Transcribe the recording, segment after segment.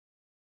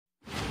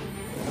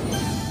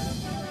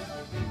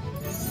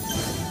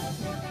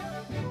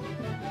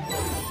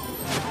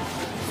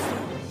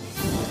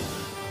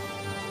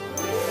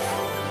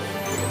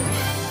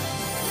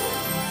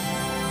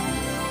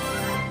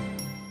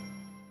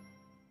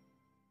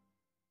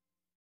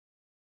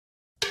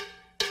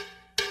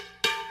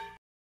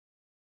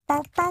Hey,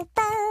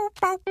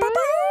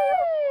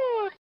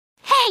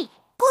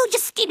 Blue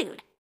just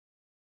skidooed.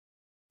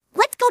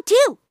 Let's go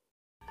too.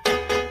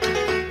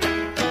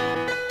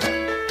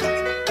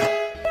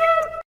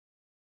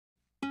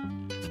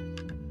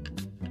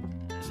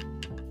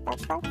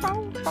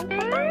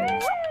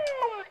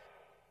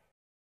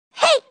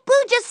 Hey,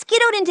 Blue just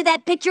skidooed into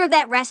that picture of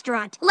that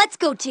restaurant. Let's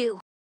go too.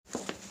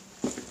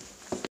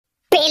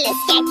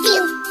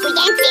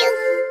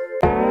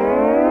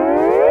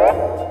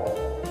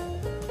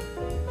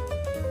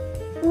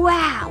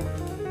 Wow.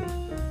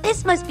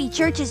 This must be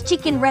Church's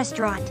chicken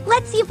restaurant.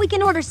 Let's see if we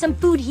can order some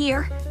food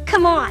here.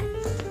 Come on.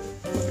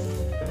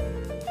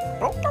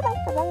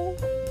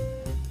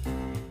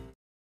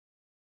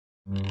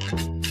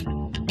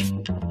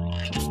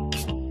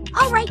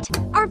 All right,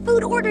 our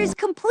food order is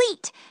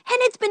complete, and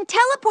it's been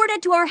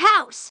teleported to our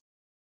house.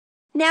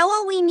 Now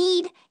all we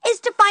need is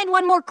to find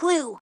one more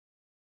clue.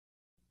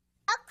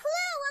 A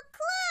clue!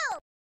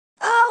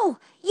 Oh,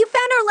 you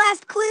found our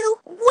last clue?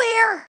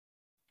 Where?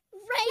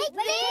 Right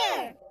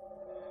there!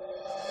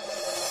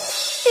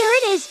 There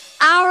it is,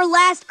 our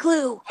last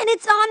clue, and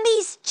it's on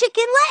these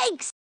chicken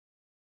legs.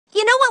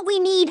 You know what we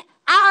need?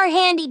 Our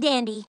handy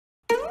dandy.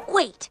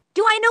 Wait,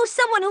 do I know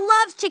someone who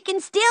loves chicken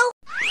still?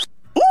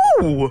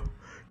 Ooh!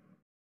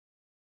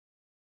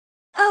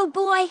 Oh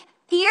boy,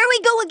 here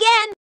we go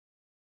again.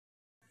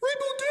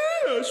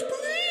 Rainbow Dash,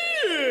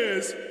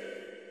 please!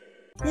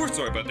 We're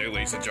sorry about that,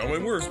 ladies and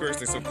gentlemen. We're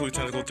experiencing some clue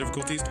technical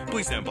difficulties.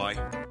 Please stand by.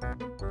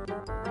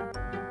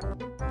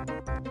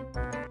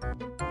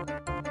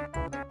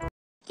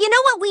 You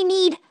know what we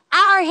need?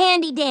 Our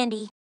handy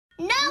dandy.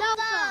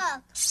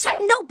 Notebook!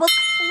 Notebook,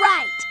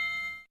 right.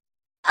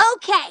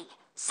 Okay,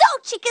 so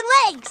chicken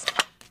legs.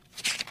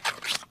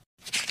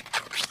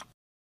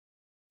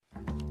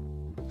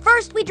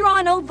 First we draw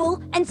an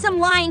oval and some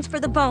lines for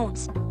the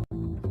bones.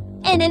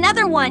 And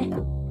another one.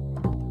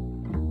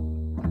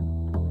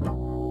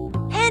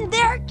 And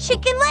they're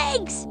chicken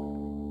legs.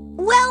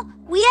 Well,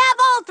 we have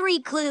all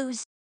three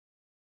clues.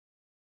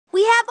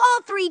 We have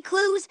all three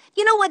clues.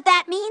 You know what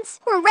that means?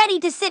 We're ready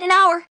to sit in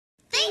our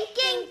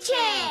Thinking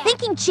chair!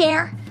 thinking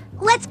chair.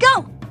 Let's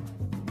go.